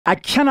I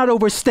cannot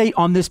overstate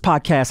on this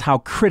podcast how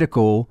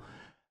critical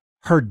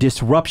her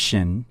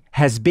disruption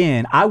has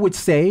been. I would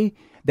say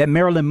that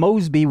Marilyn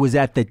Mosby was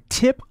at the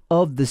tip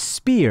of the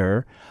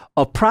spear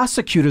of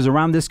prosecutors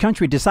around this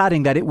country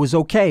deciding that it was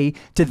okay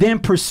to then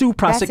pursue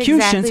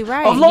prosecutions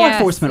of law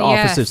enforcement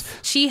officers.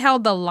 She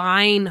held the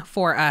line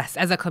for us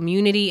as a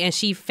community, and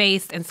she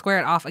faced and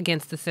squared off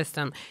against the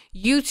system.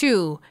 You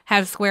too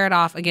have squared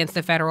off against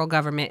the federal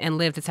government and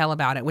lived to tell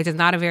about it, which is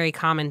not a very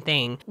common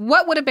thing.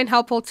 What would have been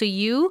helpful to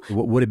you?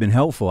 What would have been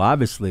helpful,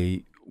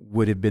 obviously,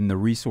 would have been the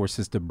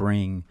resources to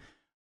bring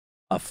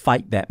a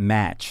fight that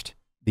matched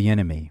the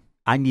enemy.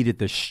 I needed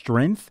the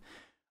strength,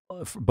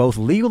 both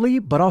legally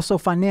but also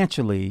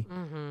financially,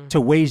 to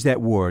wage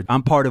that war.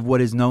 I'm part of what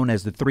is known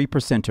as the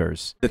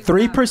 3%ers. The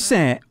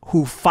 3%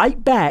 who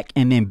fight back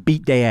and then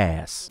beat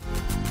their ass.